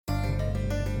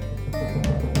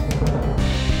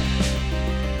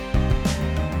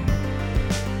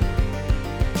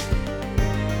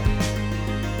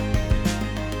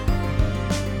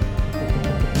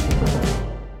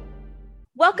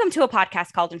Welcome to a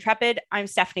podcast called Intrepid. I'm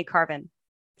Stephanie Carvin.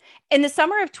 In the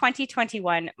summer of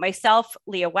 2021, myself,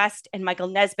 Leah West, and Michael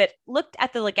Nesbitt looked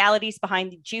at the legalities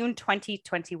behind the June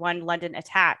 2021 London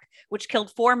attack, which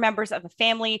killed 4 members of a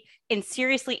family and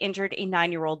seriously injured a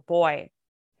 9-year-old boy.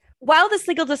 While this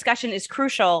legal discussion is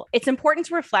crucial, it's important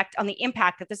to reflect on the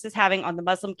impact that this is having on the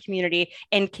Muslim community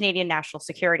and Canadian national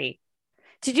security.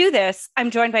 To do this,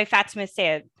 I'm joined by Fatima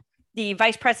Syed, the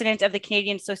Vice President of the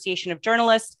Canadian Association of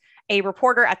Journalists, a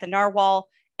reporter at the Narwal,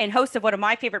 and host of one of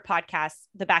my favorite podcasts,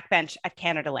 The Backbench at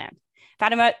Canadaland.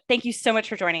 Fatima, thank you so much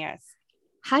for joining us.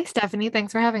 Hi, Stephanie.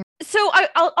 Thanks for having me. So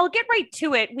I'll get right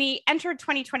to it. We entered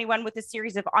 2021 with a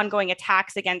series of ongoing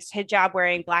attacks against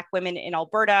hijab-wearing Black women in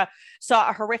Alberta, saw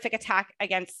a horrific attack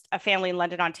against a family in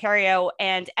London, Ontario,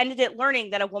 and ended it learning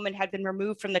that a woman had been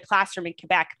removed from the classroom in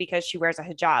Quebec because she wears a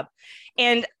hijab.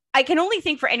 And I can only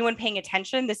think for anyone paying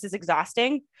attention, this is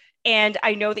exhausting. And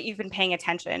I know that you've been paying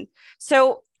attention.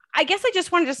 So I guess I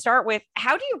just wanted to start with,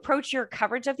 how do you approach your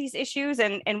coverage of these issues,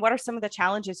 and what are some of the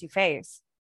challenges you face?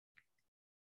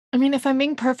 I mean, if I'm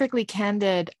being perfectly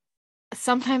candid,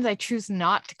 sometimes I choose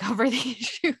not to cover the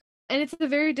issue. And it's a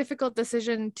very difficult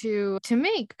decision to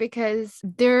make because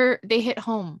they hit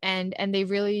home and they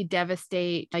really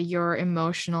devastate your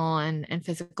emotional and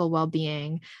physical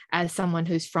well-being as someone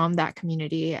who's from that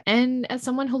community and as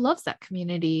someone who loves that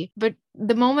community. But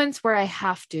the moments where I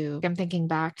have to, I'm thinking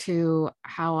back to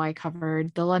how I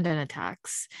covered the London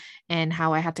attacks and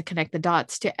how I had to connect the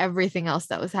dots to everything else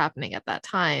that was happening at that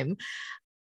time.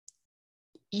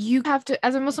 You have to,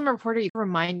 as a Muslim reporter, you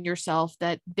remind yourself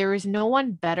that there is no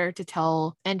one better to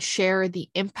tell and share the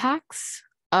impacts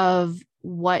of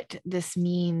what this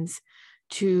means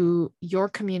to your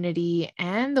community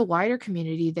and the wider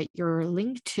community that you're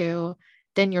linked to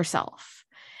than yourself.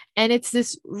 And it's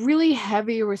this really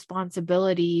heavy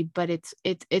responsibility, but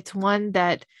it's one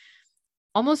that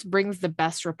almost brings the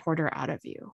best reporter out of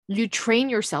you. You train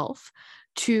yourself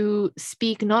to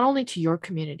speak not only to your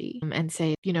community and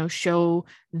say, show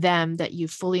them that you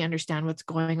fully understand what's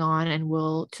going on and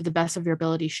will, to the best of your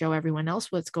ability, show everyone else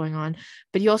what's going on.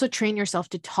 But you also train yourself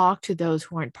to talk to those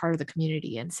who aren't part of the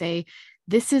community and say,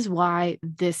 this is why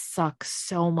this sucks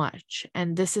so much.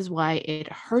 And this is why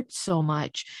it hurts so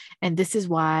much. And this is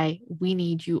why we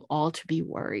need you all to be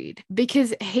worried.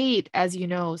 Because hate, as you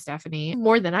know, Stephanie,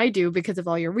 more than I do because of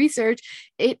all your research,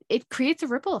 it creates a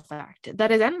ripple effect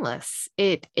that is endless.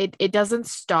 It doesn't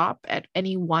stop at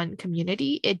any one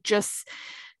community. It just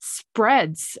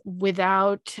spreads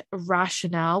without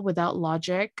rationale, without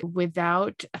logic,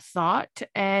 without thought,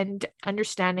 and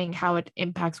understanding how it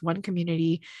impacts one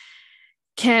community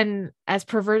can, as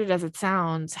perverted as it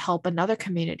sounds, help another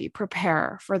community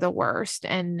prepare for the worst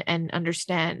and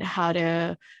understand how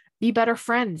to be better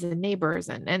friends and neighbors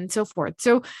and so forth.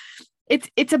 So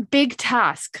it's a big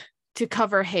task to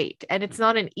cover hate, and it's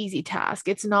not an easy task.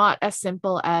 It's not as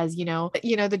simple as,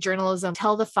 the journalism,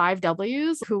 tell the 5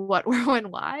 W's, who, what, where,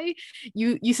 when, why.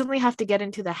 You simply have to get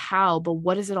into the how, but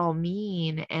what does it all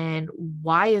mean? And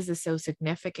why is this so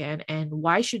significant? And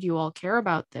why should you all care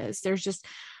about this? There's just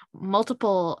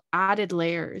multiple added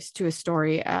layers to a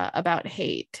story about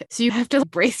hate. So you have to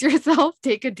brace yourself,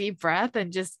 take a deep breath,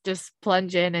 and just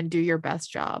plunge in and do your best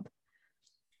job.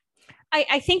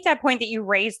 I think that point that you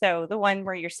raised, though, the one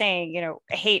where you're saying,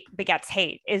 hate begets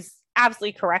hate, is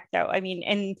absolutely correct, though. I mean,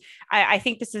 and I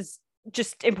think this is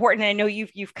just important. I know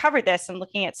you've covered this and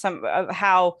looking at some of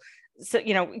how, so,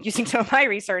 using some of my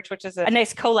research, which is a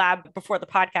nice collab before the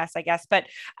podcast, I guess. But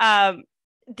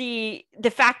the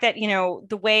fact that,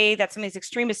 the way that some of these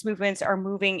extremist movements are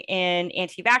moving in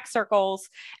anti-vax circles,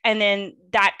 and then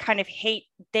that kind of hate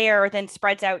there then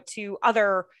spreads out to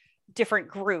other different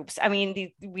groups. I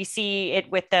mean, we see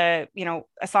it with the,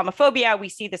 Islamophobia. We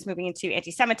see this moving into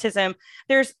anti-Semitism.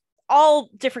 There's all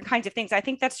different kinds of things. I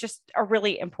think that's just a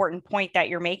really important point that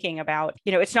you're making about,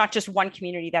 it's not just one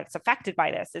community that's affected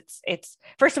by this. It's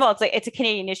first of all, it's a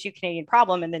Canadian issue, Canadian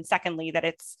problem. And then secondly, that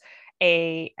it's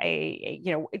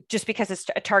just because it's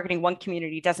targeting one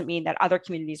community doesn't mean that other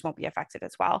communities won't be affected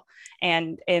as well.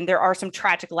 And there are some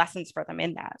tragic lessons for them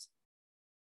in that.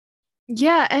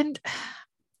 Yeah. And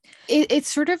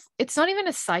it's not even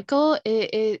a cycle.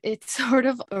 It's sort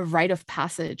of a rite of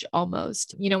passage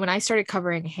almost. When I started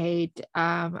covering hate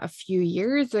a few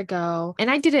years ago, and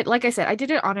I did it, like I said, I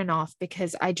did it on and off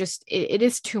because it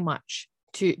is too much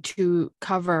to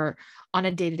cover on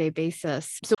a day-to-day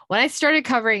basis. So when I started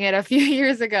covering it a few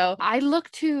years ago, I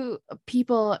looked to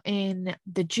people in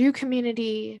the Jew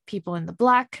community, people in the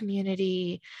Black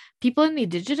community, people in the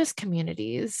Indigenous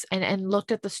communities, and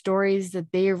looked at the stories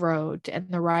that they wrote and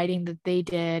the writing that they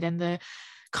did and the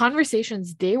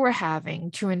conversations they were having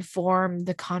to inform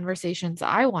the conversations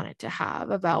I wanted to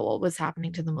have about what was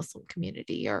happening to the Muslim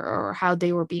community, or how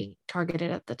they were being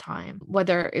targeted at the time,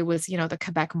 whether it was, the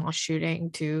Quebec mosque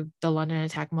shooting to the London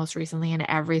attack most recently and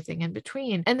everything in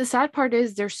between. And the sad part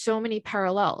is there's so many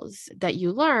parallels that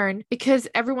you learn because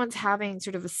everyone's having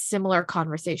sort of a similar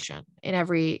conversation in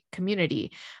every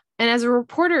community. And as a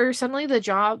reporter, suddenly the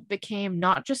job became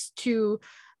not just to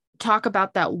talk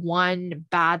about that one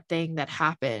bad thing that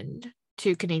happened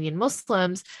to Canadian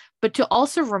Muslims, but to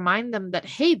also remind them that,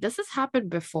 hey, this has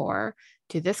happened before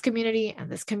to this community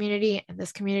and this community and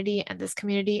this community and this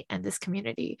community and this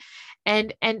community,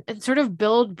 and sort of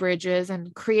build bridges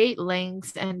and create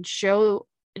links and show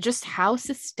just how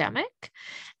systemic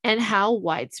and how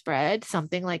widespread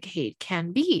something like hate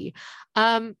can be.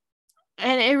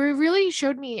 And it really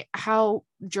showed me how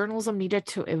journalism needed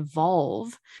to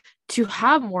evolve to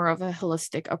have more of a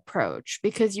holistic approach,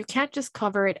 because you can't just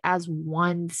cover it as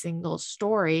one single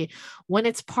story when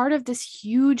it's part of this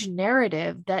huge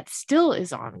narrative that still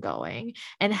is ongoing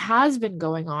and has been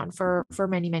going on for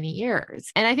many, many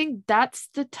years. And I think that's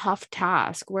the tough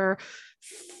task, where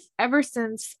ever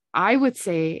since, I would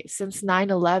say, since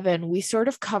 9/11, we sort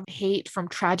of cover hate from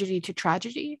tragedy to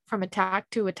tragedy, from attack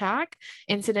to attack,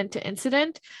 incident to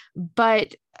incident.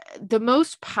 But the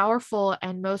most powerful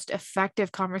and most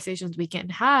effective conversations we can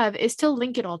have is to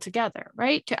link it all together,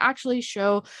 right? To actually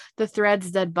show the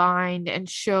threads that bind and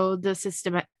show the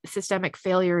systemic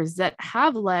failures that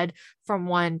have led from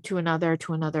one to another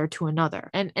to another to another.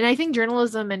 And I think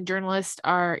journalism and journalists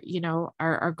are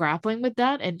grappling with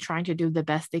that and trying to do the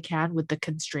best they can with the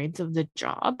constraints of the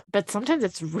job. But sometimes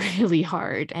it's really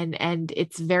hard and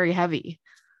it's very heavy.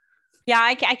 Yeah,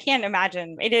 I can't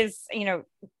imagine. It is,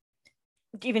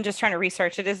 even just trying to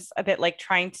research, it is a bit like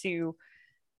trying to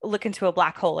look into a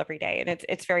black hole every day, and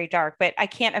it's very dark. But I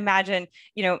can't imagine,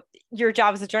 your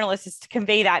job as a journalist is to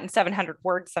convey that in 700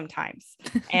 words sometimes,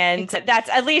 and exactly. That's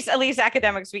at least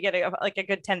academics, we get a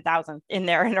good 10,000 in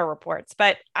there in our reports.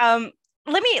 But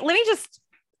let me just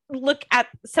look at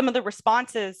some of the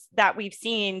responses that we've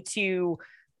seen to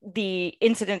the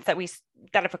incidents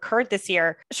that have occurred this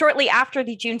year. Shortly after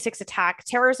the June 6th attack,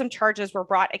 terrorism charges were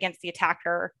brought against the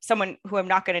attacker, someone who I'm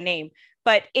not going to name,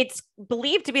 but it's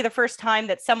believed to be the first time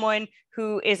that someone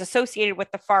who is associated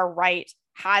with the far right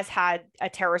has had a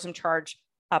terrorism charge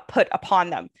put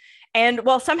upon them. And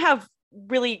while some have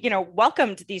really,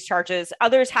 welcomed these charges,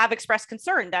 others have expressed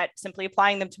concern that simply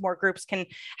applying them to more groups can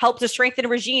help to strengthen a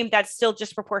regime that's still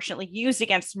disproportionately used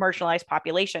against marginalized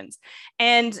populations.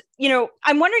 And,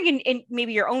 I'm wondering in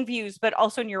maybe your own views, but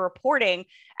also in your reporting,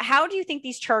 how do you think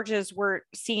these charges were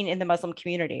seen in the Muslim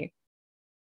community?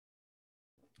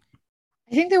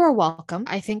 I think they were welcome.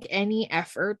 I think any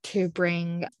effort to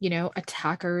bring,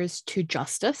 attackers to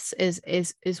justice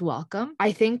is welcome.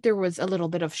 I think there was a little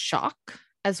bit of shock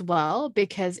as well,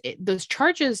 because those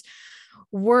charges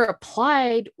were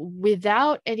applied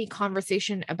without any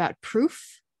conversation about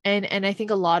proof. And I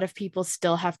think a lot of people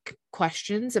still have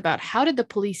questions about how did the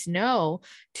police know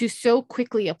to so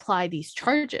quickly apply these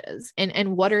charges,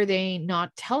 and what are they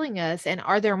not telling us? And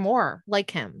are there more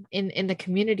like him in the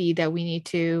community that we need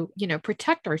to,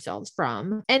 protect ourselves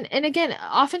from? And again,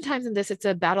 oftentimes in this, it's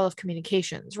a battle of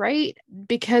communications, right?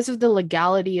 Because of the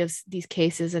legality of these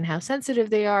cases and how sensitive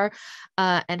they are,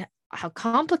 and how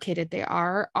complicated they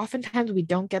are, oftentimes we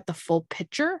don't get the full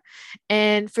picture.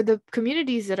 And for the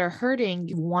communities that are hurting,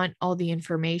 you want all the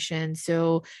information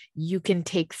so you can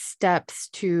take steps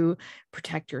to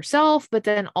protect yourself, but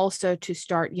then also to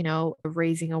start,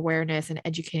 raising awareness and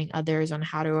educating others on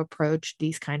how to approach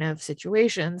these kind of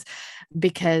situations,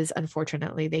 because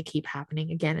unfortunately they keep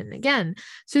happening again and again.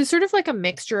 So it's sort of like a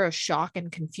mixture of shock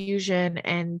and confusion,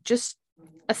 and just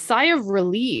a sigh of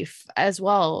relief as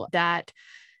well that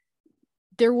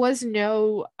there was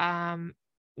no,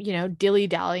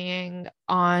 dilly-dallying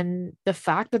on the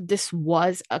fact that this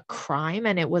was a crime,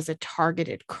 and it was a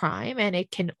targeted crime, and it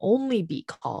can only be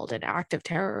called an act of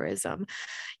terrorism.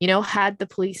 Had the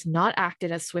police not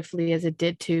acted as swiftly as it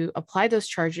did to apply those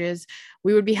charges,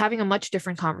 we would be having a much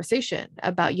different conversation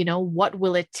about, what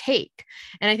will it take?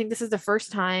 And I think this is the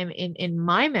first time in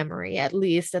my memory, at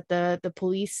least, that the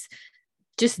police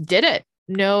just did it.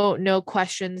 No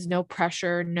questions, no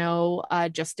pressure, no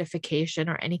justification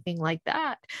or anything like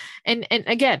that. And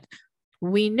again,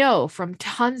 we know from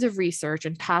tons of research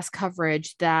and past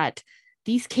coverage that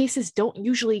these cases don't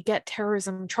usually get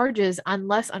terrorism charges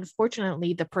unless,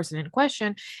 unfortunately, the person in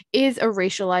question is a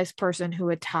racialized person who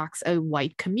attacks a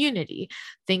white community.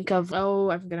 Think of,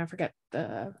 I'm going to forget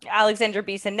the Alexander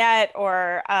Bissonnette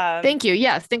or Thank you.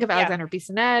 Yes. Think of yeah, Alexander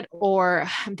Bissonnette, or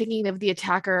I'm thinking of the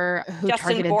attacker who Justin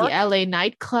targeted the Bork. LA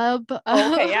nightclub.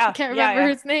 Oh, okay, yeah, Can't yeah, remember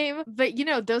yeah. his name,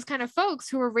 but those kind of folks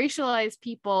who are racialized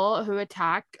people who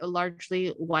attack largely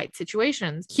white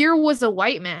situations. Here was a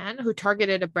white man who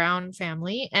targeted a brown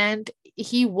family, and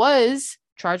he was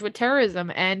charged with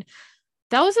terrorism. And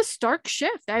that was a stark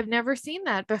shift. I've never seen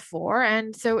that before.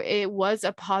 And so it was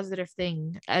a positive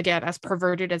thing. Again, as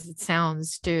perverted as it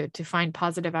sounds, to find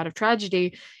positive out of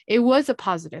tragedy, it was a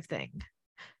positive thing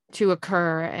to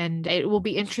occur. And it will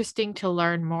be interesting to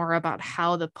learn more about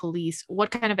how the police,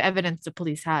 what kind of evidence the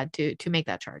police had to make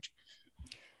that charge.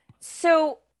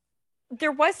 So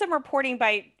there was some reporting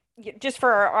by, just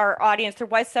for our audience, there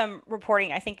was some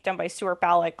reporting, I think, done by Stuart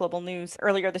Bell at Global News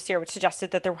earlier this year, which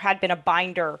suggested that there had been a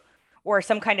binder or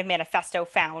some kind of manifesto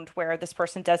found where this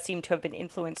person does seem to have been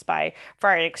influenced by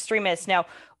far-right extremists. Now,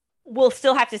 we'll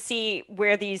still have to see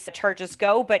where these charges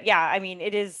go. But yeah, I mean,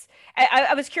 it is.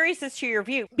 I was curious as to your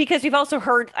view because we've also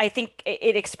heard, I think,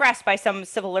 it expressed by some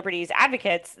civil liberties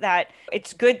advocates that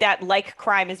it's good that like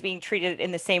crime is being treated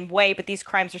in the same way, but these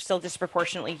crimes are still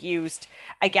disproportionately used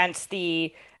against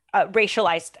the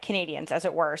racialized Canadians, as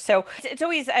it were. So it's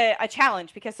always a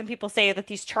challenge because some people say that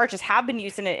these charges have been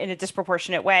used in a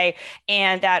disproportionate way,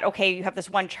 and that okay, you have this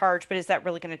one charge, but is that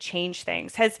really going to change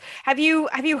things? Have you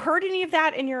heard any of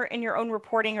that in your own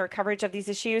reporting or coverage of these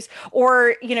issues,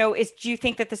 or do you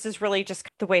think that this is really just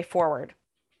the way forward?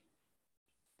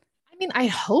 I mean, I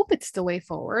hope it's the way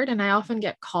forward. And I often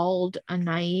get called a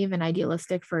naive and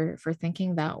idealistic for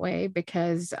thinking that way,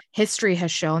 because history has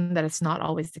shown that it's not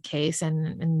always the case.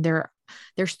 And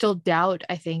there's still doubt,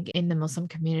 I think, in the Muslim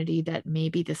community that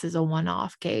maybe this is a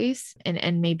one-off case.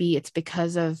 And maybe it's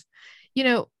because of,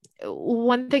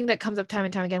 one thing that comes up time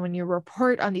and time again when you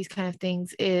report on these kind of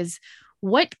things is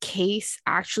what case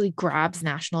actually grabs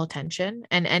national attention,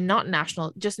 and not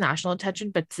national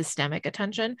attention, but systemic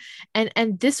attention.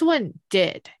 And this one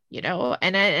did, and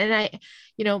I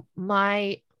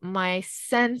my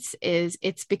sense is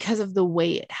it's because of the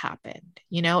way it happened.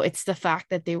 It's the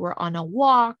fact that they were on a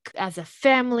walk as a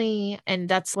family, and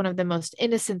that's one of the most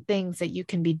innocent things that you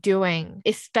can be doing,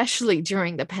 especially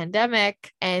during the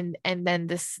pandemic. And then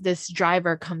this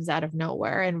driver comes out of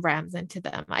nowhere and rams into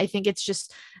them. I think it's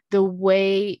just the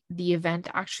way the event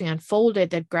actually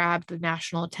unfolded that grabbed the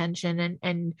national attention,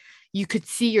 and you could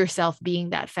see yourself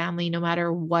being that family no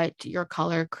matter what your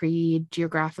color, creed,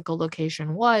 geographical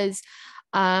location was.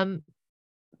 um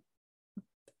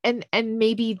and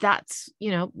maybe that's,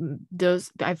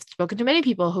 those, I've spoken to many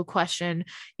people who question,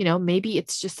 maybe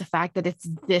it's just the fact that it's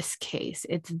this case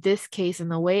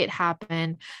and the way it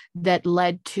happened that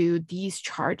led to these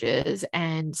charges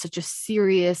and such a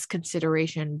serious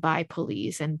consideration by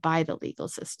police and by the legal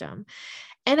system.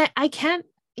 And I can't,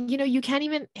 you can't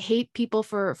even hate people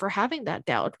for having that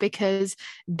doubt, because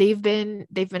they've been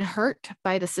hurt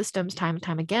by the systems time and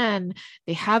time again.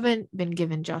 They haven't been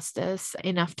given justice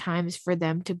enough times for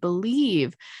them to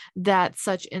believe that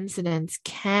such incidents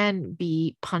can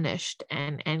be punished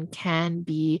and can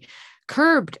be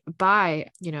curbed by,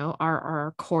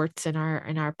 our courts and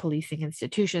our policing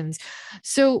institutions.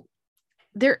 So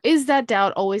there is that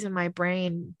doubt always in my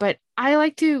brain, but I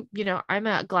like to, I'm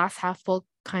a glass half full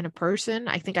kind of person.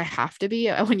 I think I have to be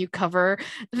when you cover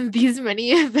these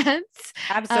many events.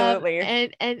 Absolutely.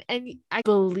 And I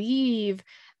believe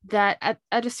that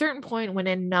at a certain point, when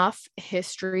enough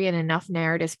history and enough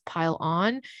narratives pile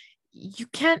on, you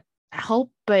can't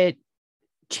help but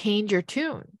change your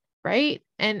tune, right?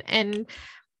 And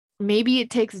maybe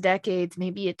it takes decades,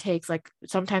 maybe it takes, like,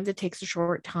 sometimes it takes a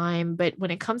short time, but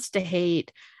when it comes to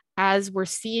hate, as we're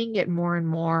seeing it more and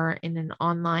more in an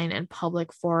online and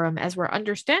public forum, as we're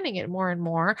understanding it more and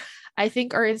more, I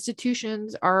think our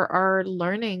institutions are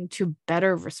learning to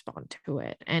better respond to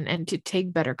it and to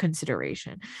take better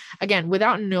consideration. Again,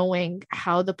 without knowing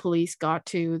how the police got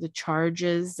to the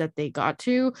charges that they got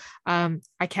to, I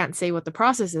can't say what the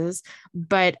process is,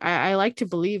 but I like to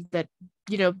believe that,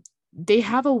 they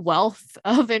have a wealth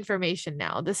of information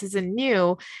now. This isn't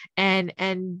new,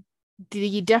 and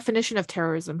the definition of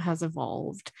terrorism has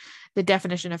evolved. The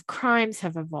definition of crimes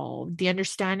have evolved. The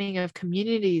understanding of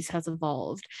communities has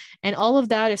evolved. And all of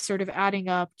that is sort of adding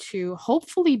up to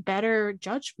hopefully better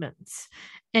judgments.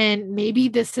 And maybe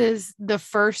this is the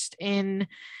first in,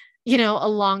 a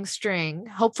long string.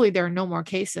 Hopefully there are no more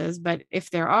cases, but if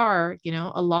there are,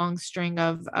 a long string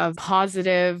of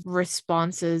positive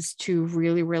responses to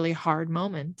really, really hard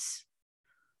moments.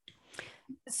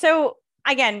 So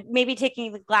again, maybe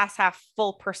taking the glass half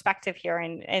full perspective here,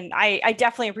 and I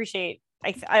definitely appreciate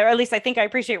or at least I think I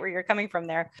appreciate where you're coming from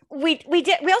there. We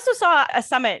also saw a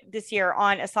summit this year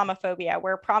on Islamophobia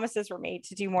where promises were made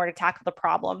to do more to tackle the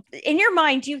problem. In your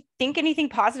mind, do you think anything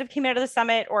positive came out of the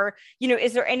summit, or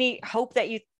is there any hope that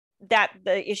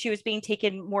the issue is being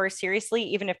taken more seriously,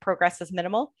 even if progress is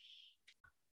minimal?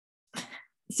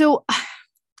 So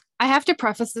I have to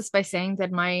preface this by saying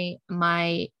that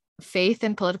my faith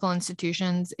in political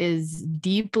institutions is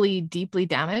deeply, deeply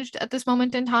damaged at this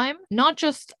moment in time, not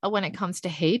just when it comes to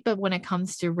hate, but when it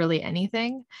comes to really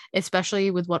anything,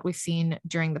 especially with what we've seen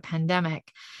during the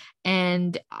pandemic.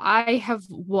 And I have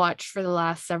watched for the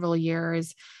last several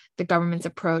years the government's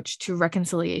approach to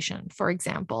reconciliation, for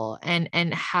example,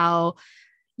 and how,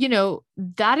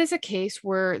 that is a case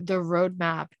where the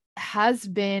roadmap has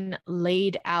been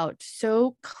laid out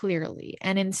so clearly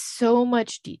and in so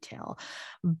much detail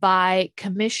by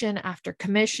commission after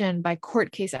commission, by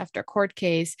court case after court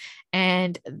case,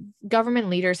 and government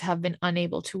leaders have been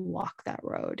unable to walk that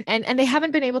road. And they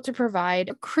haven't been able to provide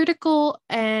a critical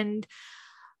and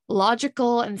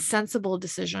logical and sensible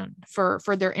decision for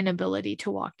their inability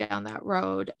to walk down that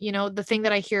road. The thing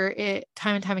that I hear it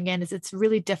time and time again is it's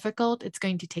really difficult. It's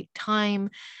going to take time.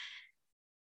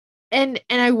 And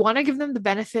I want to give them the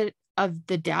benefit of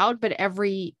the doubt, but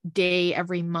every day,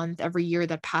 every month, every year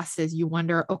that passes, you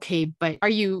wonder, okay, but are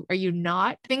you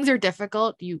not? Things are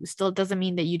difficult. You still doesn't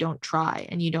mean that you don't try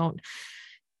and you don't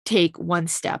take one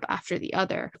step after the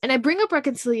other. And I bring up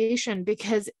reconciliation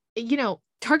because,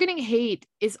 targeting hate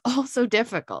is also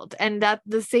difficult, and that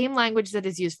the same language that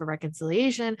is used for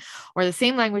reconciliation or the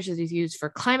same language that is used for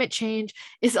climate change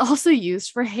is also used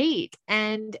for hate.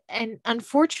 And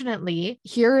unfortunately,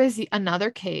 here is another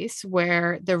case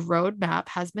where the roadmap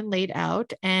has been laid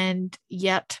out, and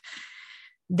yet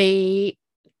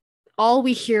all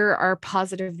we hear are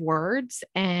positive words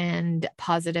and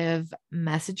positive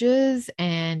messages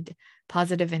and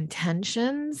positive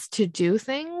intentions to do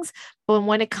things. But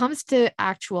when it comes to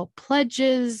actual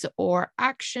pledges or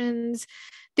actions,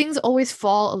 things always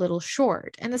fall a little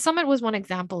short. And the summit was one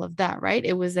example of that, right?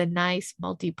 It was a nice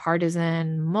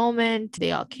multi-partisan moment.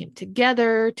 They all came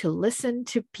together to listen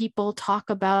to people talk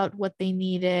about what they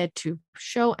needed, to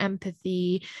show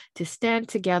empathy, to stand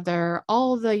together,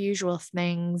 all the usual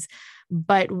things.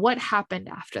 But what happened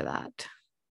after that?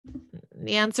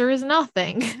 The answer is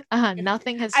nothing.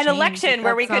 Nothing has changed. An election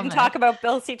where we couldn't talk about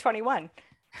Bill C-21.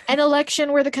 An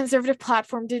election where the conservative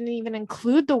platform didn't even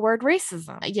include the word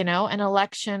racism, an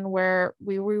election where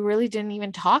we really didn't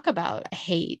even talk about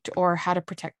hate or how to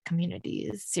protect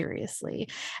communities seriously.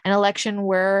 An election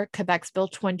where Quebec's Bill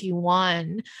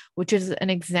 21, which is an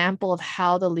example of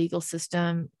how the legal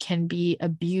system can be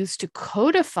abused to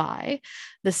codify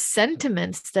the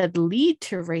sentiments that lead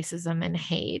to racism and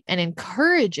hate and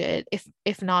encourage it,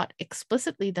 if not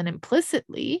explicitly, then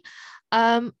implicitly,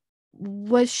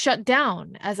 was shut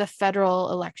down as a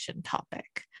federal election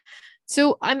topic.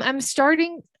 So I'm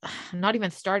starting, not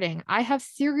even starting, I have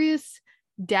serious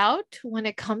doubt when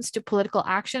it comes to political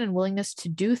action and willingness to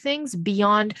do things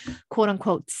beyond quote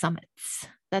unquote summits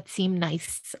that seem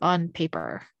nice on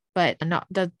paper, but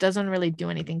that doesn't really do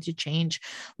anything to change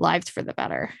lives for the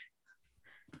better.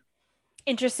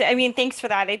 Interesting. I mean, thanks for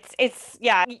that. It's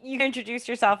yeah, you introduce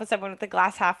yourself as someone with the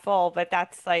glass half full, but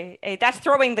that's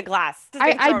throwing the glass.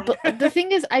 The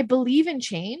thing is, I believe in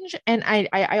change, and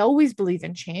I always believe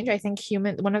in change. I think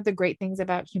one of the great things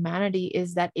about humanity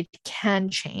is that it can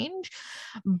change,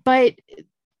 but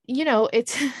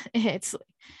it's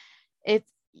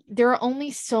there are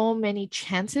only so many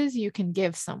chances you can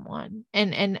give someone.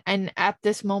 And at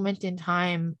this moment in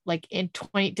time, like in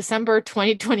December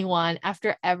 2021,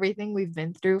 after everything we've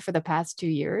been through for the past 2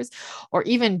 years, or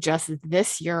even just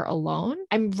this year alone,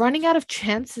 I'm running out of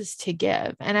chances to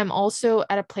give. And I'm also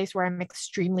at a place where I'm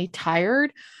extremely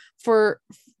tired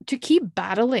to keep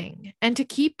battling and to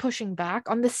keep pushing back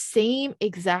on the same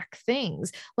exact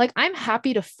things. Like, I'm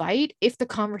happy to fight if the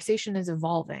conversation is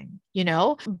evolving,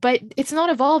 but it's not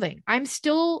evolving. I'm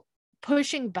still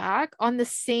pushing back on the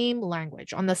same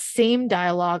language, on the same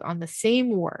dialogue, on the same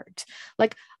words.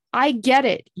 Like, I get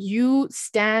it. You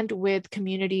stand with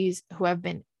communities who have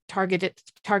been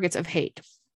targets of hate.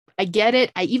 I get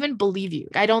it. I even believe you.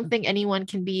 I don't think anyone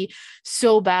can be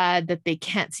so bad that they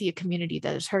can't see a community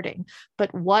that is hurting.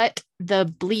 But what the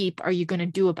bleep are you going to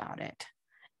do about it?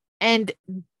 And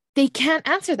they can't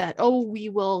answer that. Oh, we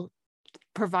will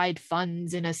provide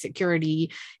funds in a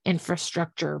security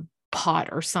infrastructure pot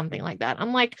or something like that.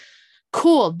 I'm like,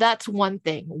 cool, that's one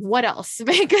thing. What else?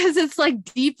 Because it's like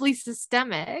deeply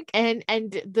systemic. And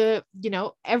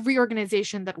every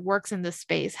organization that works in this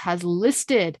space has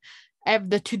listed of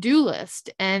the to-do list,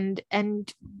 and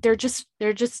they just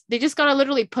gotta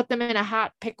literally put them in a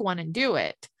hat, pick one and do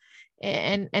it,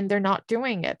 and they're not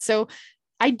doing it. So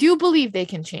I do believe they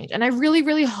can change, and I really,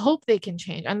 really hope they can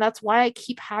change. And that's why I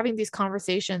keep having these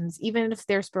conversations, even if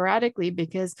they're sporadically,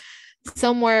 because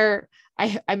somewhere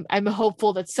I'm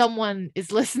hopeful that someone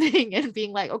is listening and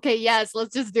being like, okay, yes,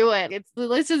 let's just do it.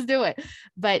 Let's just do it.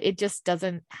 But it just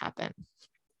doesn't happen.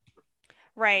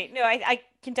 Right. No, I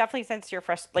can definitely sense your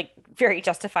like very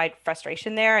justified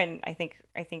frustration there. And I think,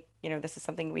 this is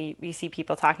something we see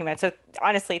people talking about. So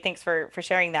honestly, thanks for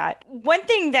sharing that. One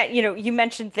thing that, you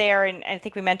mentioned there, and I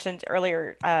think we mentioned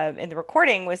earlier in the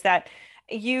recording, was that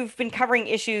you've been covering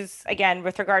issues again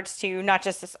with regards to not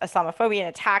just Islamophobia and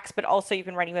attacks, but also you've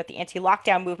been writing about the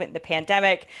anti-lockdown movement and the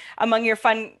pandemic. Among your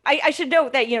fun, I should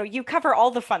note that you cover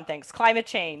all the fun things: climate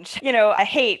change, a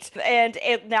hate, and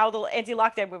now the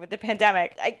anti-lockdown movement, the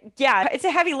pandemic. Yeah, it's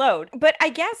a heavy load. But I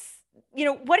guess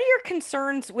what are your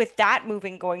concerns with that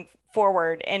moving going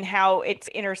forward, and how it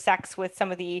intersects with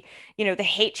some of the the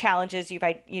hate challenges you've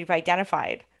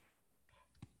identified?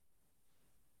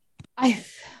 I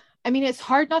I mean, it's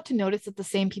hard not to notice that the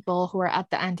same people who are at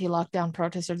the anti-lockdown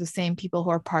protests are the same people who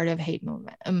are part of hate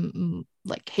movement,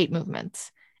 like hate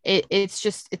movements.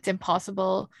 It's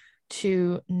impossible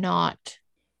to not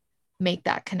make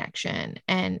that connection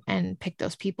and pick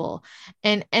those people.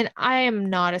 And I am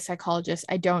not a psychologist.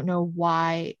 I don't know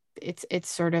why it's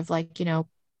sort of like,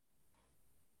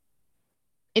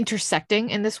 intersecting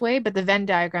in this way, but the Venn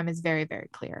diagram is very, very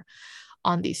clear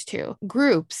on these two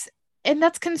groups. And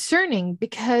that's concerning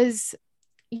because,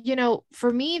 for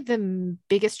me, the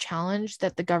biggest challenge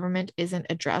that the government isn't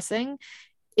addressing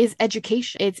is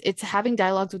education. It's having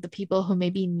dialogues with the people who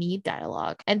maybe need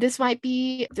dialogue. And this might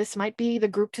be the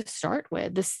group to start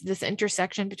with. This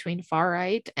intersection between far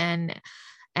right and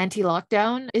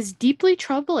anti-lockdown is deeply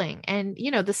troubling. And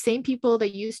the same people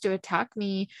that used to attack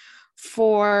me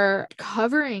for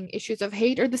covering issues of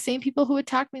hate are the same people who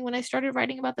attacked me when I started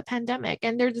writing about the pandemic,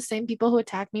 and they're the same people who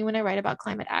attack me when I write about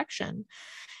climate action.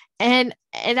 And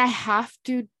I have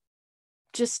to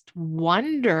just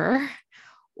wonder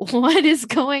what is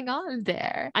going on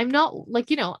there. I'm not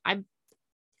like, I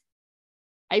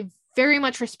very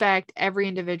much respect every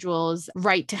individual's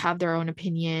right to have their own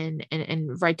opinion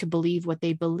and right to believe what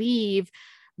they believe.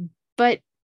 But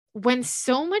when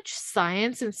so much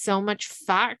science and so much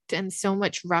fact and so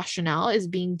much rationale is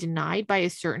being denied by a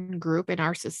certain group in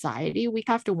our society, we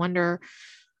have to wonder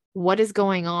what is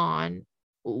going on,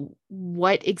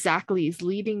 what exactly is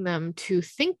leading them to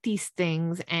think these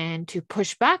things and to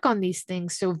push back on these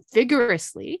things so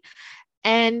vigorously.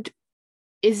 And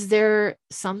is there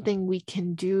something we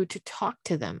can do to talk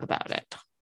to them about it?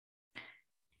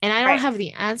 And I don't Right. have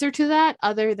the answer to that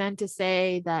other than to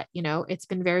say that, it's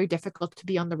been very difficult to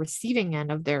be on the receiving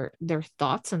end of their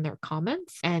thoughts and their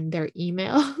comments and their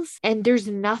emails. And there's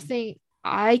nothing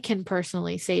I can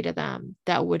personally say to them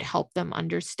that would help them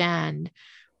understand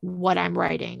what I'm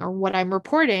writing or what I'm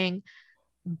reporting.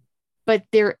 But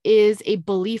there is a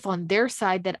belief on their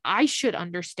side that I should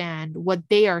understand what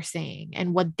they are saying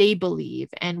and what they believe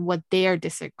and what they are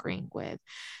disagreeing with.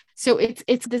 So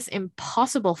it's this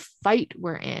impossible fight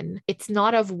we're in. It's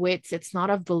not of wits, it's not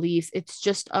of beliefs, it's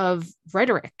just of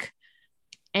rhetoric.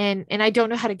 And I don't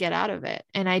know how to get out of it.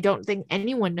 And I don't think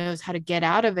anyone knows how to get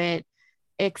out of it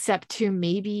except to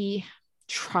maybe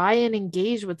try and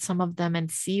engage with some of them and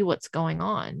see what's going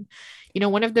on.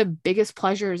 One of the biggest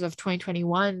pleasures of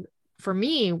 2021 for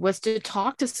me was to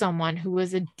talk to someone who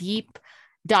was a deep,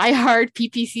 diehard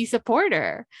PPC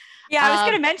supporter. Yeah, I was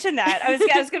going to mention that. I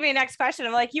was going to be a next question.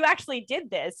 I'm like, you actually did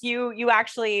this. You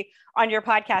actually on your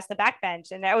podcast, The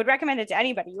Backbench, and I would recommend it to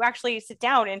anybody. You actually sit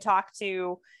down and talk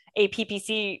to a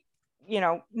PPC,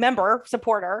 member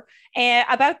supporter and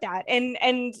about that. And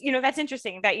that's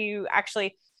interesting that you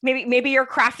actually maybe you're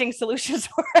crafting solutions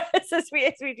for us as we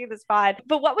do this pod.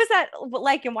 But what was that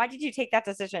like, and why did you take that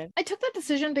decision? I took that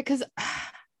decision because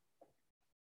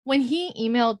when he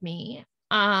emailed me,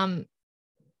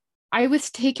 I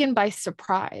was taken by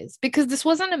surprise because this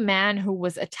wasn't a man who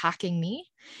was attacking me.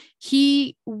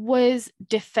 He was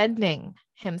defending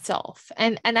himself.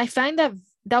 And I find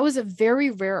that was a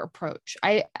very rare approach.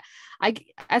 I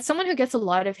as someone who gets a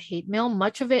lot of hate mail,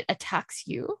 much of it attacks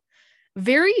you.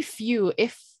 Very few,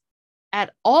 if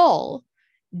at all,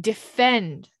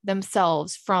 defend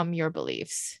themselves from your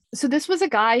beliefs. So this was a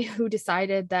guy who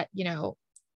decided that,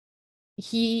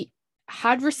 he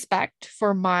had respect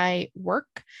for my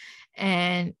work,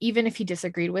 and even if he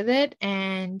disagreed with it,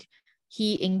 and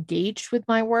he engaged with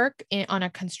my work on a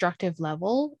constructive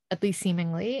level, at least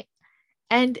seemingly.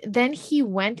 And then he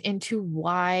went into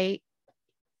why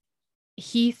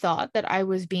he thought that I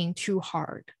was being too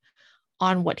hard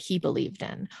on what he believed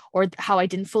in, or how I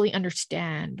didn't fully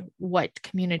understand what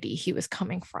community he was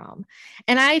coming from.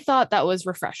 And I thought that was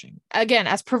refreshing. Again,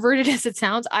 as perverted as it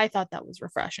sounds, I thought that was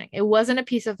refreshing. It wasn't a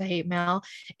piece of hate mail.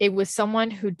 It was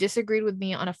someone who disagreed with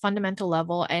me on a fundamental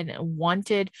level and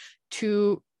wanted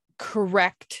to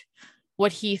correct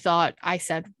what he thought I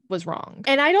said was wrong.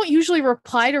 And I don't usually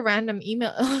reply to random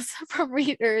emails from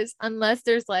readers unless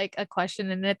there's like a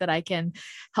question in it that I can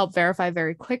help verify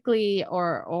very quickly,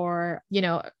 or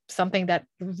something that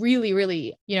really,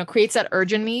 really, creates that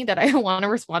urge in me that I want to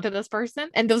respond to this person.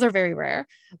 And those are very rare.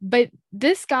 But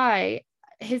this guy,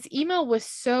 his email was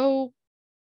so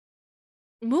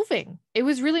moving. It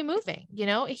was really moving.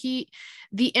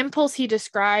 The impulse he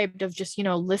described of just,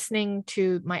 listening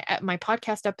to my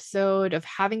podcast episode, of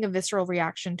having a visceral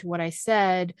reaction to what I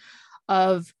said,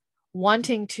 of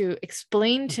wanting to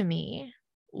explain to me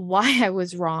why I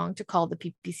was wrong to call the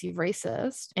PPC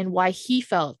racist, and why he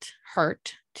felt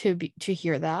hurt to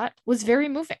hear that, was very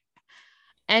moving.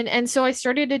 And so I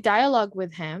started a dialogue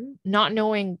with him, not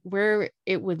knowing where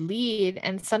it would lead.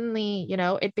 And suddenly,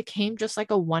 it became just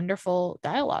like a wonderful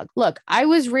dialogue. Look, I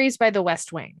was raised by the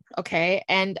West Wing, okay?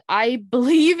 And I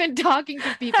believe in talking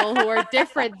to people who are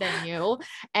different than you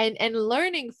and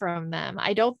learning from them.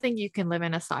 I don't think you can live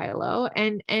in a silo.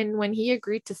 And when he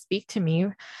agreed to speak to me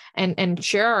and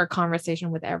share our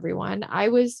conversation with everyone, I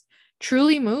was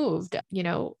truly moved.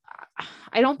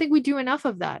 I don't think we do enough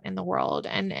of that in the world.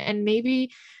 And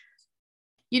maybe,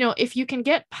 if you can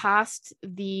get past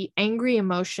the angry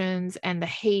emotions and the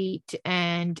hate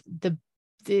and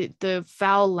the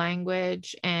foul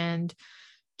language, and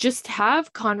just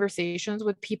have conversations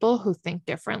with people who think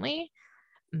differently,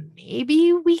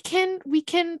 maybe we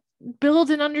can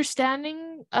build an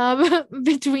understanding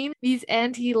between these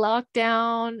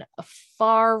anti-lockdown,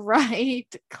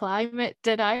 far-right climate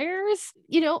deniers.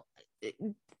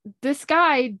 This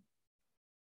guy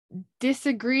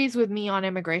disagrees with me on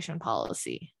immigration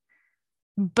policy,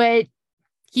 but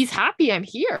he's happy I'm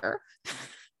here.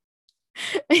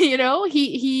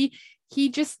 He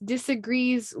just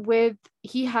disagrees with,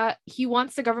 he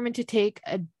wants the government to take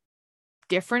a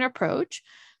different approach,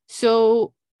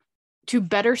 so to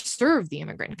better serve the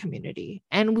immigrant community.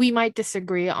 And we might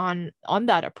disagree on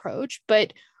that approach,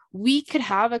 but we could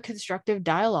have a constructive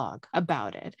dialogue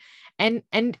about it. And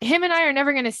him and I are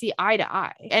never going to see eye to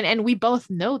eye. And we both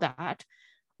know that,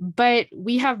 but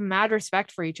we have mad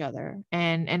respect for each other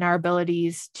and our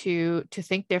abilities to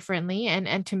think differently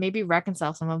and to maybe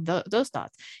reconcile some of those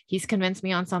thoughts. He's convinced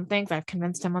me on some things. I've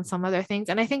convinced him on some other things.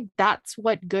 And I think that's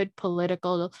what good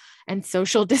political and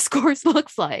social discourse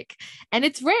looks like. And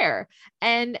it's rare.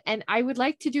 And I would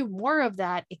like to do more of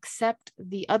that, except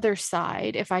the other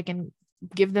side, if I can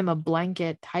give them a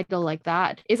blanket title like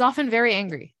that, is often very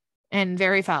angry and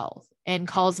very foul and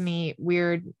calls me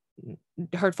weird,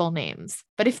 hurtful names.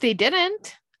 But if they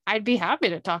didn't, I'd be happy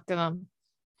to talk to them.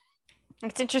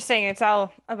 It's interesting. It's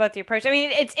all about the approach. I mean,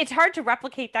 it's hard to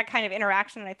replicate that kind of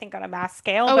interaction, I think, on a mass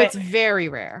scale. Oh, but it's very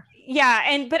rare.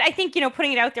 Yeah. But I think,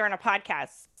 putting it out there on a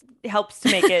podcast helps to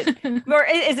make it more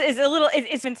is a little,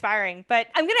 it's inspiring. But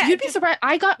you'd be surprised.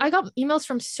 I got emails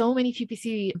from so many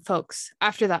PPC folks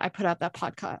after that I put out that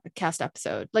podcast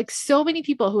episode. Like, so many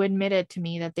people who admitted to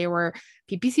me that they were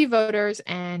PPC voters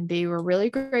and they were really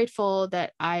grateful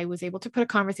that I was able to put a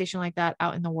conversation like that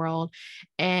out in the world,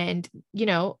 and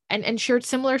and shared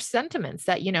similar sentiments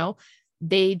that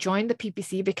they joined the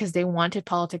PPC because they wanted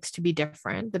politics to be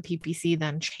different. The PPC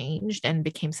then changed and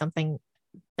became something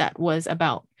that was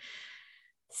about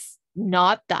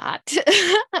not that.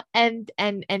 and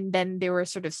then they were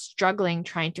sort of struggling,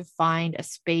 trying to find a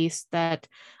space that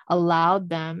allowed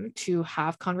them to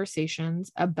have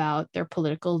conversations about their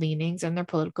political leanings and their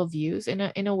political views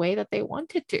in a way that they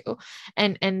wanted to.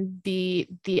 And the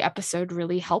episode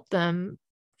really helped them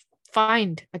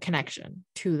find a connection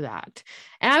to that.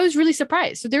 And I was really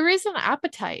surprised. So there is an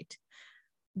appetite.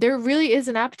 There really is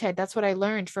an appetite. That's what I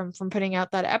learned from putting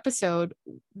out that episode.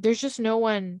 There's just no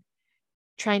one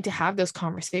trying to have those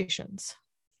conversations.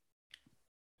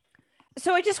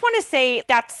 So I just want to say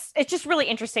it's just really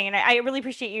interesting. And I really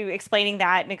appreciate you explaining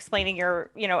that and explaining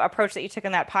your, approach that you took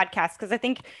on that podcast, because I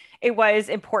think it was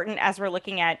important as we're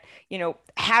looking at,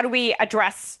 how do we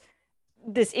address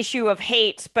this issue of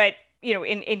hate, but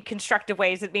in constructive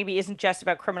ways that maybe isn't just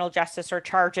about criminal justice or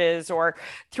charges or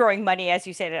throwing money, as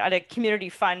you said, at a community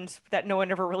fund that no one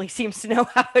ever really seems to know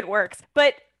how it works.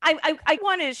 But I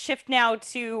want to shift now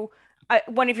to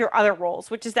one of your other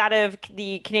roles, which is that of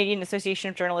the Canadian Association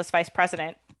of Journalists Vice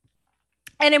President.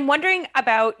 And I'm wondering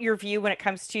about your view when it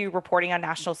comes to reporting on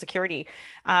national security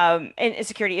and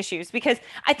security issues, because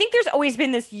I think there's always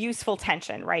been this useful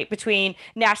tension, right, between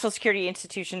national security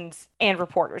institutions and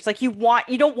reporters. Like you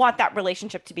don't want that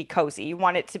relationship to be cozy. You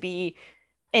want it to be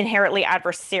inherently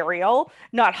adversarial,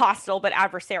 not hostile, but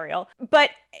adversarial.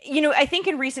 But, I think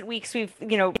in recent weeks we've seen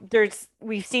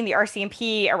the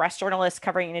RCMP arrest journalists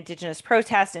covering an indigenous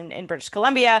protest in British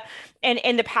Columbia. And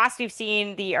in the past, we've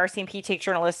seen the RCMP take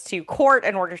journalists to court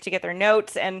in order to get their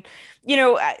notes. And, you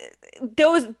know, uh,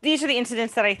 these are the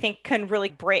incidents that I think can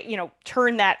really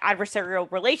turn that adversarial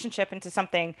relationship into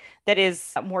something that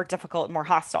is more difficult and more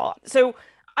hostile. So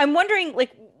I'm wondering,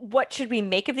 like, what should we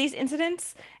make of these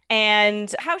incidents?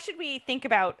 And how should we think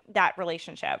about that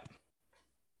relationship?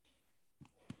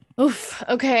 Oof.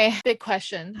 Okay. Big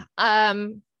question.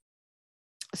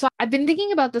 So I've been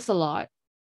thinking about this a lot.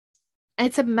 And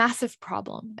it's a massive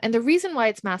problem. And the reason why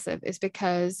it's massive is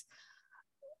because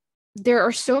there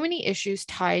are so many issues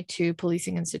tied to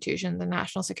policing institutions and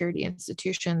national security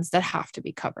institutions that have to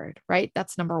be covered, right?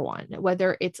 That's number one.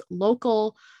 Whether it's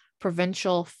local,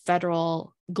 provincial,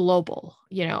 federal, global,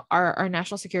 our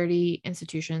national security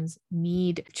institutions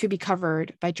need to be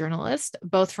covered by journalists,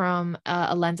 both from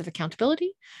a lens of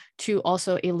accountability to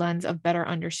also a lens of better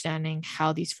understanding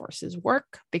how these forces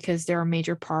work, because they're a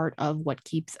major part of what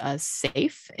keeps us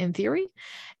safe in theory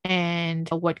and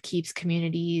what keeps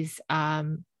communities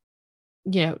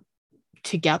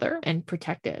together and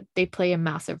protected. They play a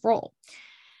massive role.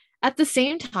 At the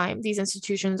same time, these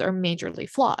institutions are majorly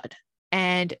flawed.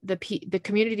 And the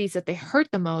communities that they hurt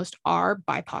the most are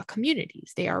BIPOC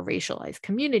communities. They are racialized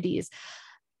communities.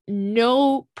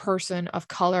 No person of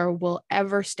color will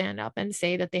ever stand up and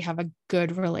say that they have a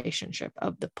good relationship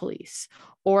of the police,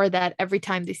 or that every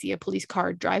time they see a police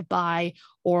car drive by,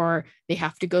 or they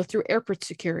have to go through airport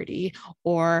security,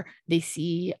 or they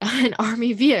see an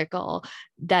army vehicle,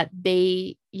 that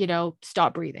they,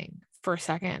 stop breathing for a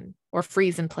second or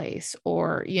freeze in place,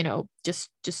 or, just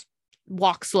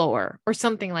walk slower or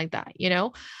something like that,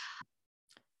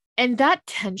 And that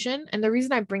tension, and the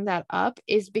reason I bring that up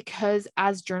is because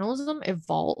as journalism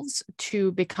evolves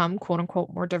to become quote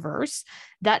unquote more diverse,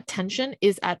 that tension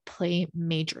is at play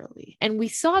majorly. And we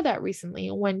saw that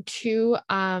recently when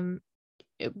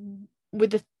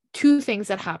with the two things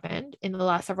that happened in the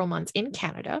last several months in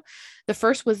Canada. The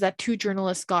first was that two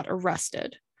journalists got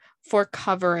arrested for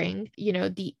covering,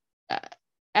 the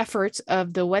efforts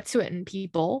of the Wet'suwet'en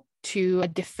people to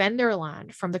defend their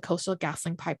land from the Coastal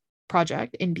GasLink pipe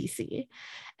project in BC.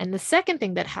 And the second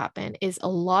thing that happened is a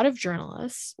lot of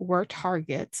journalists were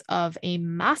targets of a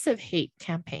massive hate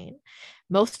campaign,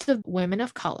 most of women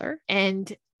of color,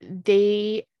 and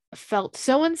they felt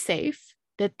so unsafe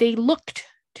that they looked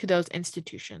to those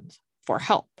institutions for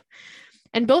help.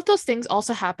 And both those things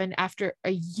also happened after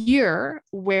a year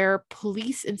where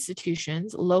police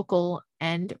institutions, local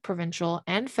and provincial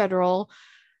and federal,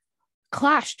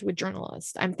 clashed with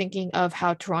journalists. I'm thinking of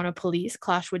how Toronto police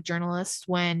clashed with journalists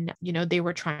when, they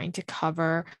were trying to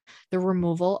cover the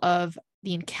removal of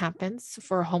the encampments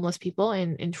for homeless people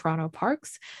in Toronto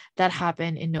parks. That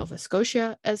happened in Nova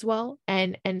Scotia as well,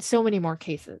 and so many more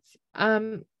cases.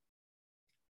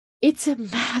 It's a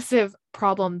massive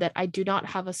problem that I do not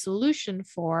have a solution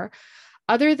for,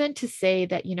 other than to say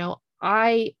that,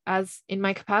 I, as in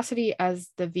my capacity as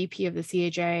the VP of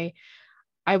the CHA,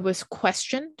 I was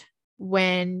questioned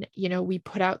when, we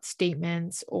put out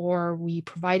statements or we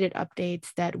provided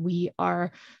updates that we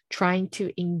are trying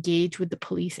to engage with the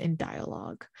police in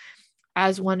dialogue.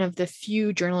 As one of the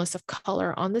few journalists of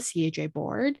color on the CHA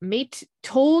board,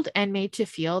 told and made to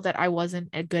feel that I wasn't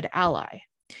a good ally.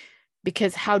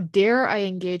 Because how dare I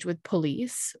engage with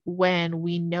police when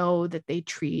we know that they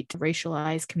treat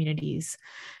racialized communities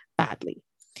badly?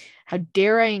 How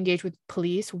dare I engage with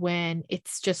police when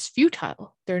it's just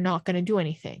futile? They're not going to do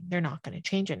anything. They're not going to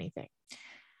change anything.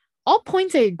 All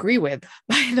points I agree with,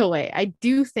 by the way. I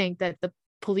do think that the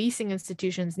policing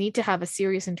institutions need to have a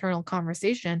serious internal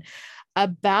conversation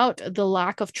about the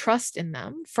lack of trust in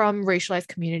them from racialized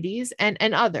communities and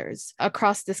others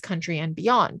across this country and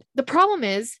beyond. The problem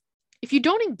is, if you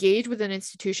don't engage with an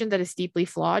institution that is deeply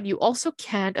flawed, you also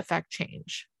can't affect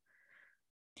change.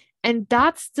 And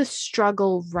that's the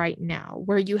struggle right now,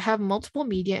 where you have multiple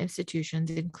media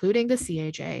institutions, including the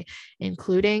CHA,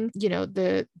 including,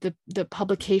 the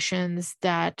publications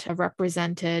that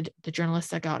represented the journalists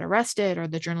that got arrested or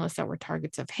the journalists that were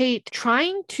targets of hate,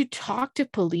 trying to talk to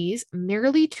police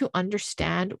merely to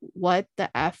understand what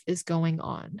the F is going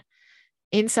on.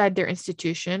 inside their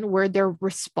institution where their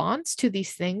response to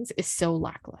these things is so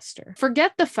lackluster.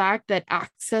 Forget the fact that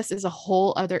access is a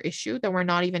whole other issue that we're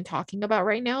not even talking about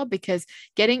right now, because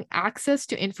getting access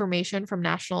to information from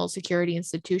national security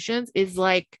institutions is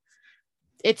like,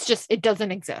 it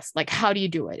doesn't exist. Like, how do you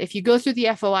do it? If you go through the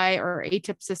FOI or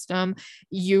ATIP system,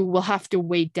 you will have to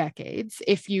wait decades.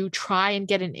 If you try and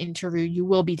get an interview, you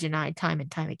will be denied time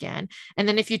and time again. And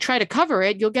then if you try to cover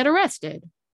it, you'll get arrested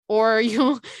or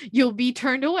you'll be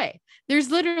turned away.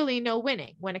 There's literally no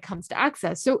winning when it comes to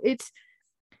access. So it's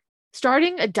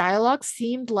starting a dialogue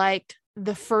seemed like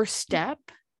the first step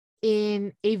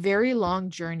in a very long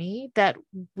journey that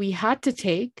we had to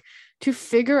take to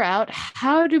figure out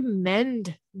how to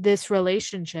mend this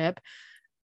relationship,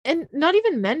 and not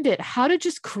even mend it, how to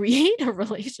just create a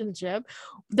relationship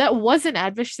that wasn't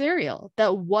adversarial,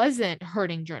 that wasn't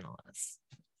hurting journalists.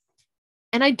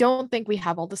 And I don't think we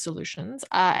have all the solutions.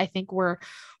 I think we're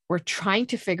trying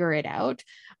to figure it out.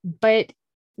 But,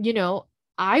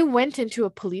 I went into a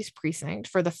police precinct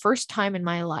for the first time in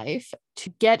my life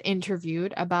to get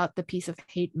interviewed about the piece of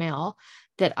hate mail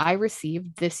that I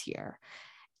received this year.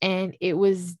 And it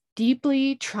was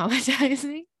deeply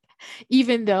traumatizing,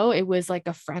 even though it was like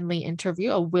a friendly interview,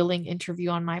 a willing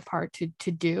interview on my part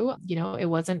to do. It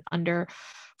wasn't under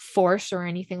force or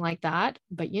anything like that.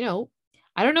 But,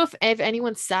 I don't know if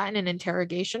anyone sat in an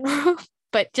interrogation room,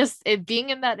 but just being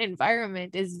in that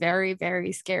environment is very,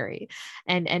 very scary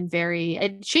and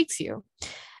it shakes you.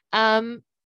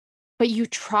 But you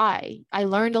try. I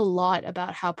learned a lot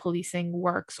about how policing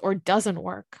works or doesn't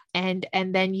work. And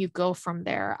then you go from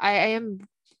there. I am,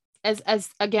 as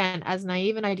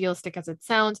naive and idealistic as it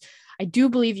sounds, I do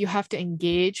believe you have to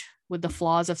engage with the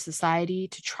flaws of society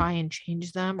to try and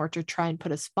change them or to try and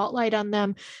put a spotlight on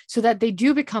them so that they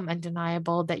do become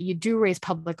undeniable, that you do raise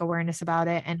public awareness about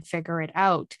it and figure it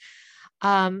out.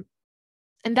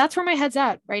 And that's where my head's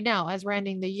at right now as we're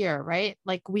ending the year, right?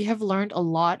 Like, we have learned a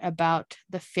lot about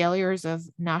the failures of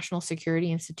national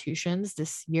security institutions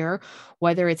this year,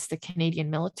 whether it's the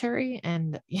Canadian military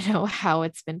and, how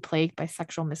it's been plagued by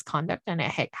sexual misconduct and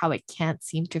how it can't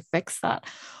seem to fix that,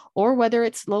 or whether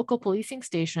it's local policing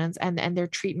stations and their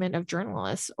treatment of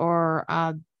journalists or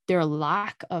their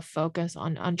lack of focus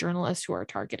on journalists who are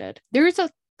targeted. There's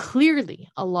clearly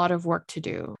a lot of work to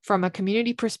do. From a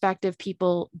community perspective,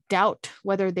 people doubt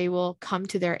whether they will come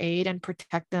to their aid and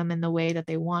protect them in the way that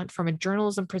they want. From a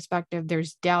journalism perspective,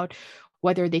 there's doubt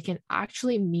whether they can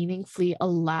actually meaningfully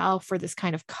allow for this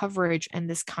kind of coverage and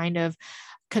this kind of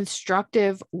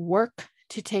constructive work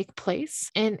to take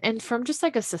place. And from just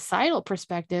like a societal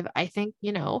perspective, I think,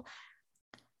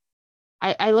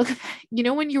 I look,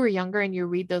 when you were younger and you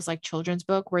read those like children's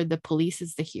book where the police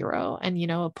is the hero and,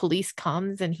 a police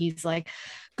comes and he's like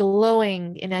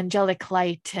glowing in angelic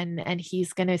light and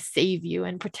he's going to save you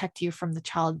and protect you from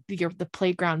the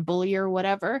playground bully or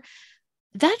whatever.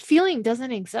 That feeling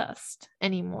doesn't exist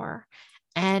anymore.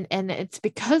 And it's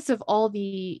because of all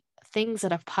the things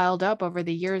that have piled up over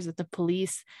the years that the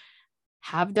police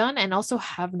have done and also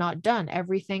have not done.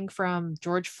 Everything from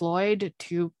George Floyd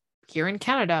to here in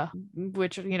Canada,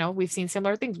 which, we've seen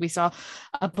similar things. We saw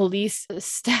a police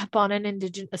step on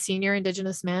a senior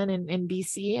Indigenous man in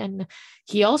BC, and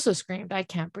he also screamed, "I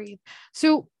can't breathe."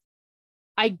 So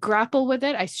I grapple with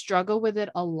it. I struggle with it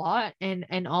a lot.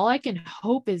 And all I can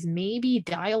hope is maybe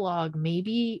dialogue,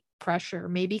 maybe pressure,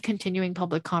 maybe continuing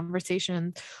public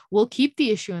conversation will keep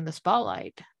the issue in the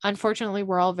spotlight. Unfortunately,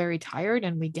 we're all very tired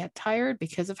and we get tired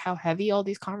because of how heavy all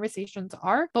these conversations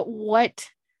are. But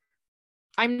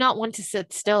I'm not one to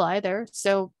sit still either.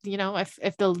 So,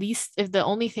 if the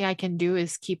only thing I can do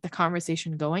is keep the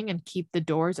conversation going and keep the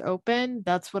doors open,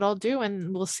 that's what I'll do.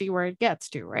 And we'll see where it gets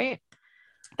to, right?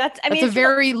 That's a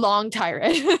very long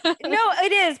tirade. No,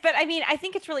 it is. But I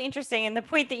think it's really interesting. And the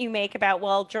point that you make about,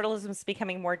 well, journalism is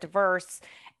becoming more diverse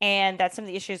and that some of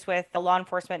the issues with the law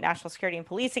enforcement, national security and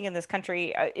policing in this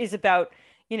country is about,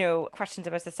 questions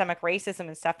about systemic racism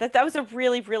and stuff. That was a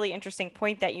really, really interesting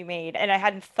point that you made. And I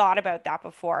hadn't thought about that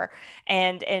before.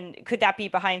 And could that be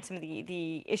behind some of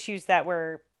the issues that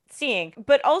we're seeing?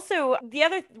 But also the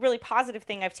other really positive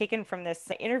thing I've taken from this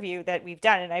interview that we've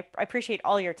done, and I appreciate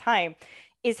all your time,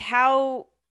 is how,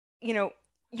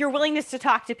 your willingness to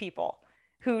talk to people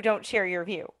who don't share your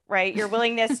view, right? Your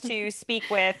willingness to speak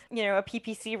with, a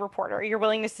PPC reporter, your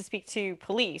willingness to speak to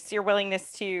police, your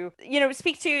willingness to,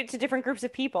 speak to different groups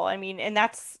of people. And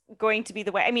that's going to be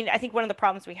the way. I think one of the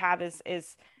problems we have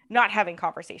is not having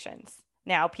conversations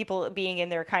now. People being in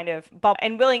their kind of bubble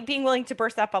and being willing to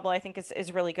burst that bubble, I think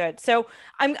is really good. So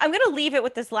I'm going to leave it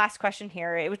with this last question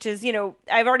here, which is,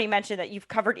 I've already mentioned that you've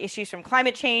covered issues from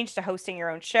climate change to hosting your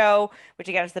own show, which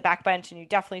again is the Backbench, and you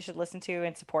definitely should listen to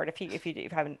and support if you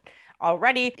haven't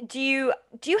already. Do you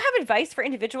have advice for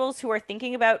individuals who are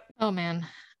thinking about? Oh man.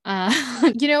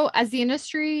 As the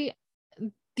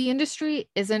industry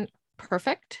isn't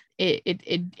perfect.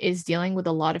 It is dealing with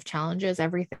a lot of challenges,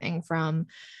 everything from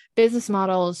business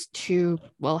models to,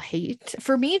 well, hate.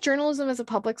 For me, journalism is a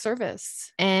public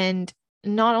service. And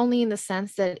not only in the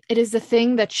sense that it is the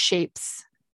thing that shapes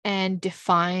and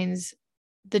defines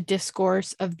the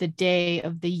discourse of the day,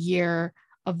 of the year,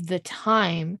 of the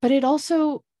time, but it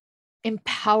also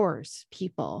empowers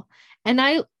people.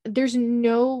 And there's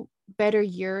no better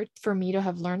year for me to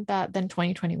have learned that than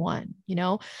 2021.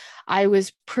 I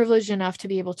was privileged enough to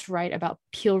be able to write about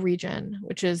Peel region,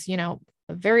 which is,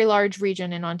 a very large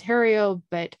region in Ontario,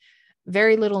 but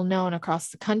very little known across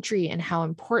the country, and how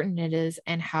important it is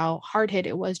and how hard hit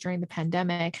it was during the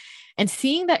pandemic. And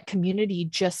seeing that community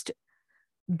just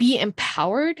be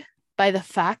empowered by the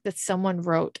fact that someone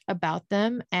wrote about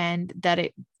them and that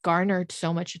it garnered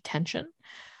so much attention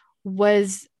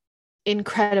was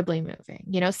incredibly moving.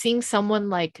 Seeing someone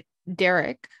like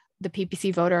Derek, the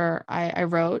PPC voter I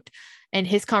wrote, and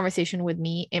his conversation with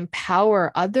me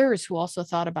empower others who also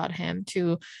thought about him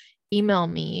to email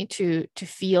me to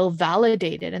feel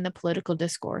validated in the political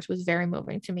discourse was very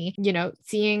moving to me.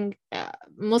 Seeing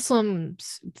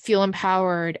Muslims feel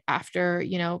empowered after,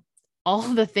 all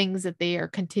the things that they are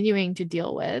continuing to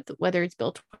deal with, whether it's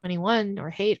Bill 21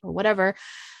 or hate or whatever,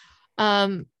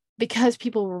 because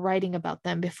people were writing about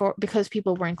them before, because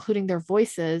people were including their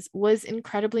voices, was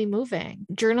incredibly moving.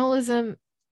 Journalism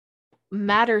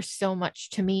matters so much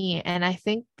to me. And I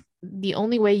think the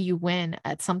only way you win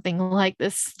at something like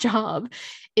this job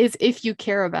is if you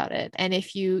care about it. And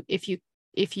if you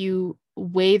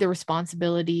weigh the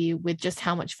responsibility with just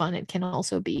how much fun it can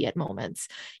also be at moments,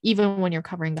 even when you're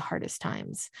covering the hardest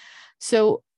times.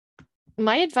 So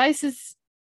my advice is,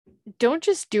 don't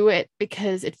just do it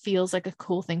because it feels like a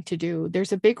cool thing to do.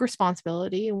 There's a big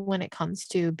responsibility when it comes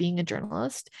to being a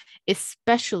journalist,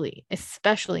 especially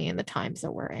in the times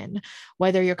that we're in,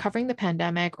 whether you're covering the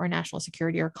pandemic or national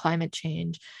security or climate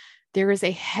change. There is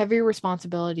a heavy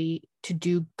responsibility to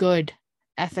do good,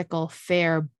 ethical,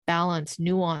 fair, balanced,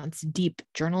 nuanced, deep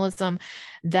journalism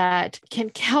that can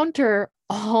counter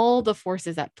all the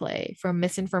forces at play, from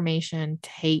misinformation to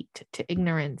hate to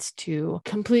ignorance to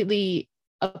completely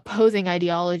opposing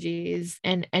ideologies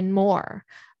and more.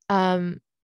 And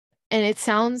it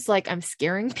sounds like I'm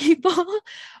scaring people,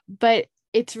 but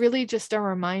it's really just a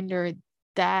reminder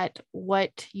that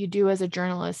what you do as a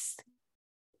journalist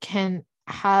can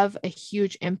have a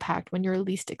huge impact when you're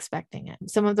least expecting it.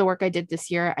 Some of the work I did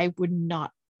this year, I would not,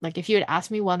 like, if you had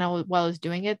asked me while I was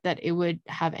doing it that it would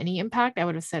have any impact, I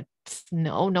would have said,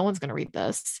 no one's going to read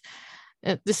this.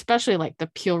 Especially like the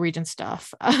Peel region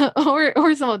stuff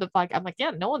or some of the podcast. I'm like, yeah,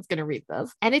 no one's going to read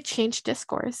this. And it changed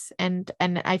discourse. And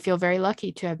I feel very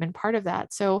lucky to have been part of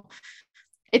that. So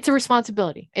it's a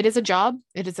responsibility. It is a job.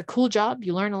 It is a cool job.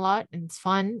 You learn a lot and it's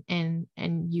fun, and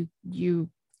you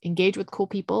engage with cool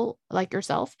people like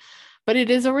yourself, but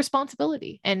it is a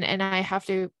responsibility. And I have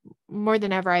to, more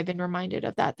than ever, I've been reminded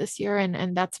of that this year.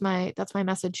 And that's my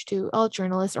message to all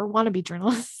journalists or wannabe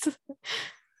journalists.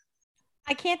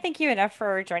 I can't thank you enough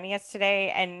for joining us today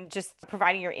and just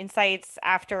providing your insights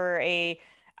after a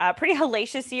pretty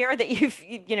hellacious year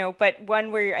that but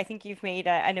one where I think you've made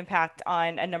an impact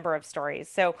on a number of stories.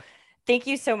 So thank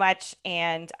you so much.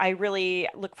 And I really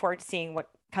look forward to seeing what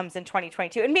comes in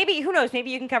 2022. And maybe, who knows,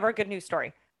 maybe you can cover a good news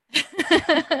story.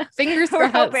 Fingers We're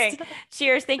crossed. hoping.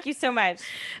 Cheers. Thank you so much.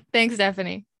 Thanks,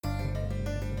 Stephanie.